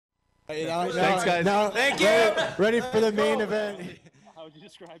Thanks, guys. Thank you. Ready for the main event. How would you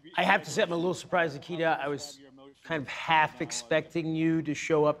describe your I have to say I'm a little surprised, Nikita. I was kind of half expecting you to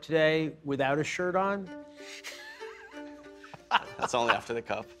show up today without a shirt on. That's only after the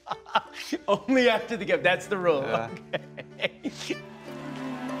cup. Only after the Cup. That's the rule. Yeah. Okay.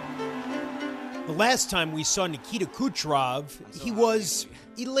 The last time we saw Nikita Kucherov, he was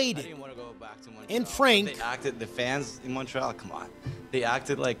elated. I didn't want to go back to Montreal. And frank. They acted, the fans in Montreal, come on. They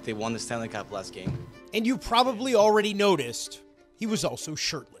acted like they won the Stanley Cup last game. And you probably already noticed he was also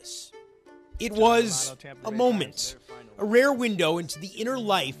shirtless. It was a moment, a rare window into the inner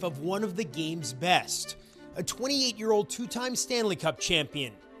life of one of the game's best. A 28-year-old two-time Stanley Cup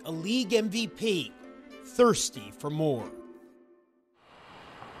champion, a league MVP, thirsty for more.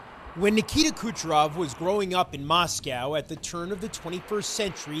 When Nikita Kucherov was growing up in Moscow at the turn of the 21st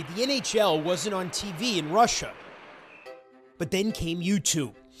century, the NHL wasn't on TV in Russia. But then came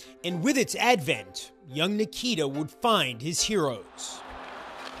YouTube, and with its advent, young Nikita would find his heroes.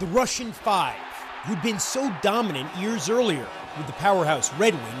 The Russian Five, who'd been so dominant years earlier with the powerhouse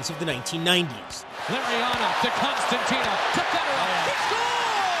Red Wings of the 1990s. Lariana to Constantina to Fedorov. He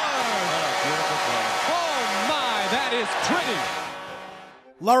scores! Oh my, that is pretty.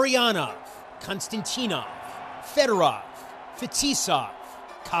 Larionov, Konstantinov, Fedorov, Fetisov,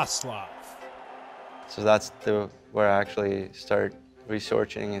 Kozlov. So that's where I actually start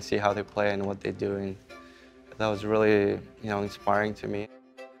researching and see how they play and what they do. And that was really, inspiring to me.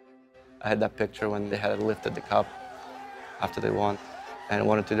 I had that picture when they had lifted the cup after they won, and I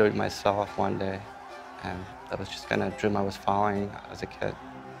wanted to do it myself one day. And that was just kind of a dream I was following as a kid.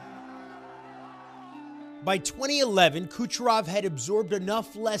 By 2011, Kucherov had absorbed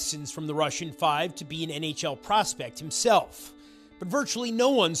enough lessons from the Russian Five to be an NHL prospect himself. But virtually no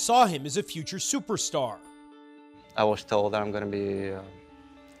one saw him as a future superstar. I was told that I'm going to be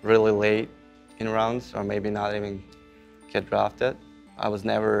really late in rounds, or maybe not even get drafted. I was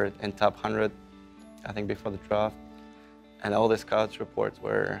never in top 100, I think, before the draft. And all the scouts reports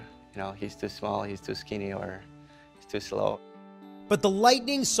were, he's too small, he's too skinny, or he's too slow. But the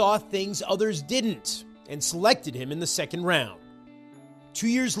Lightning saw things others didn't and selected him in the second round. 2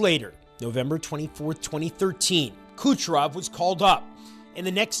 years later, November 24th, 2013, Kucherov was called up, and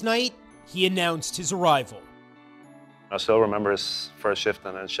the next night, he announced his arrival. I still remember his first shift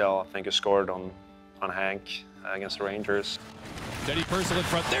in the NHL. I think he scored on Hank against the Rangers. Teddy Purcell in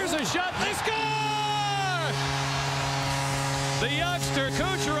front. There's a shot. They score! The youngster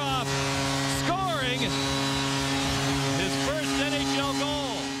Kucherov scoring his first NHL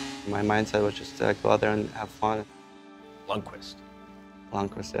goal. My mindset was just to go out there and have fun. Lundqvist,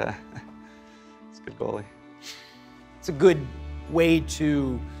 yeah. It's a good goalie. it's a good way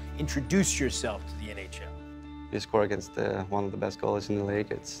to introduce yourself to the NHL. You score against one of the best goalies in the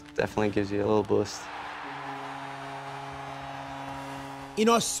league, it definitely gives you a little boost. An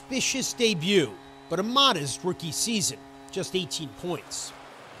auspicious debut, but a modest rookie season, just 18 points.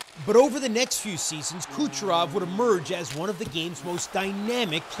 But over the next few seasons, Kucherov would emerge as one of the game's most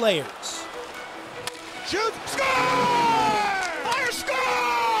dynamic players. Shoot! Score! Fire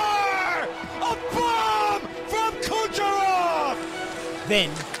score! A bomb from Kucherov! Then,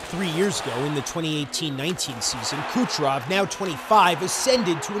 3 years ago, in the 2018-19 season, Kucherov, now 25,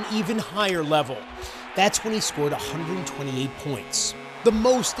 ascended to an even higher level. That's when he scored 128 points. The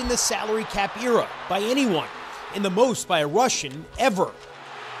most in the salary cap era by anyone, and the most by a Russian ever.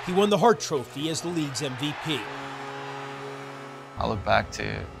 He won the Hart Trophy as the league's MVP. I look back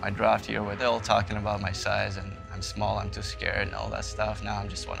to my draft year where they're all talking about my size and I'm small, I'm too scared and all that stuff. Now I'm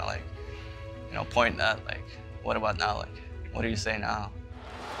just want to point at what about now? What do you say now?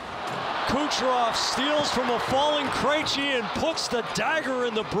 Kucherov steals from a falling Krejci and puts the dagger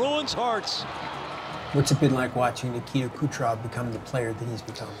in the Bruins' hearts. What's it been like watching Nikita Kucherov become the player that he's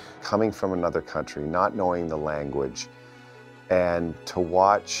become? Coming from another country, not knowing the language, and to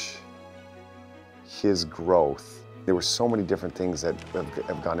watch his growth. There were so many different things that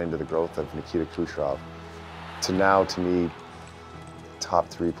have gone into the growth of Nikita Kucherov. To now, to me, top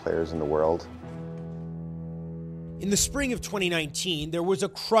 3 players in the world. In the spring of 2019, there was a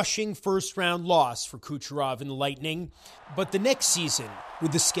crushing first-round loss for Kucherov and the Lightning. But the next season,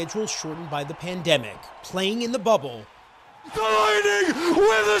 with the schedule shortened by the pandemic, playing in the bubble, The Lightning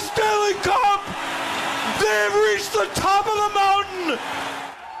win the Stanley Cup! They've reached the top of the mountain!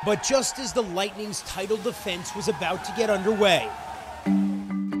 but just as the Lightning's title defense was about to get underway,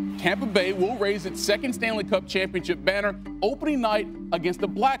 Tampa Bay will raise its second Stanley Cup championship banner opening night against the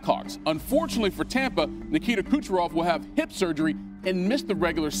Blackhawks. Unfortunately for Tampa, Nikita Kucherov will have hip surgery and miss the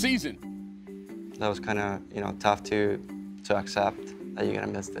regular season. That was kind of, tough to accept. that you're gonna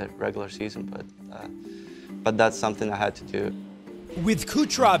miss the regular season, but that's something I had to do. With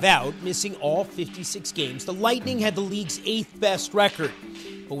Kucherov out, missing all 56 games, the Lightning had the league's 8th best record.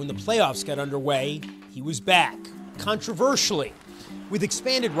 But when the playoffs got underway, he was back, controversially. With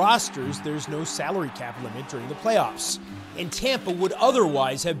expanded rosters, there's no salary cap limit during the playoffs, and Tampa would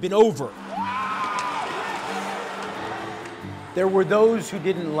otherwise have been over. There were those who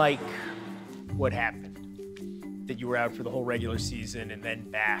didn't like what happened, that you were out for the whole regular season and then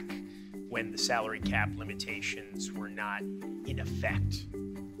back when the salary cap limitations were not in effect.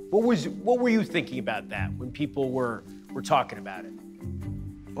 What were you thinking about that when people were talking about it?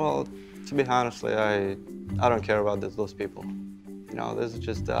 Well, to be honestly, I don't care about those people. You know, this is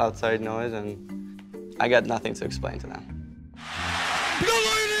just the outside noise, and I got nothing to explain to them. The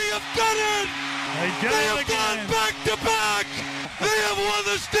Lightning have done it! They have gone back to back! They have won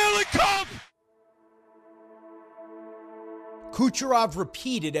the Stanley Cup! Kucherov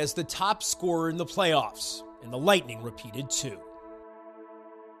repeated as the top scorer in the playoffs, and the Lightning repeated too.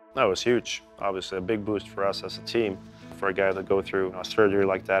 That was huge. Obviously, a big boost for us as a team. For a guy to go through a surgery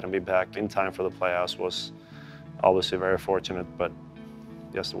like that and be back in time for the playoffs was obviously very fortunate, but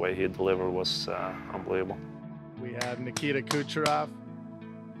just the way he delivered was unbelievable. We have Nikita Kucherov.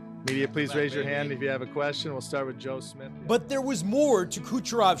 Media, please raise your hand if you have a question. We'll start with Joe Smith. But there was more to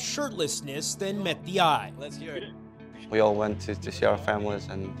Kucherov's shirtlessness than met the eye. Let's hear it. We all went to see our families,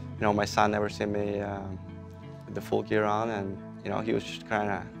 and you know, my son never seen me with the full gear on, and you know, he was just kind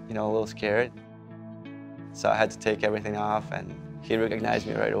of, you know, a little scared. So I had to take everything off, and he recognized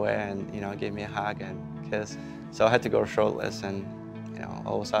me right away, and you know, gave me a hug and kiss. So I had to go shirtless, and you know,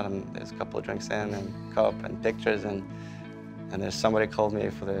 all of a sudden there's a couple of drinks in, and cup and pictures, and there's somebody called me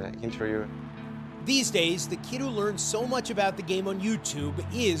for the interview. These days, the kid who learned so much about the game on YouTube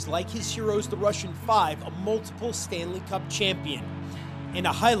is, like his heroes, the Russian Five, a multiple Stanley Cup champion, and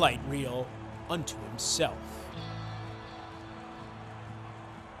a highlight reel unto himself.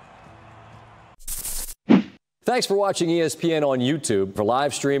 Thanks for watching ESPN on YouTube. For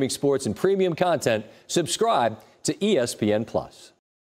live streaming sports and premium content, subscribe to ESPN+.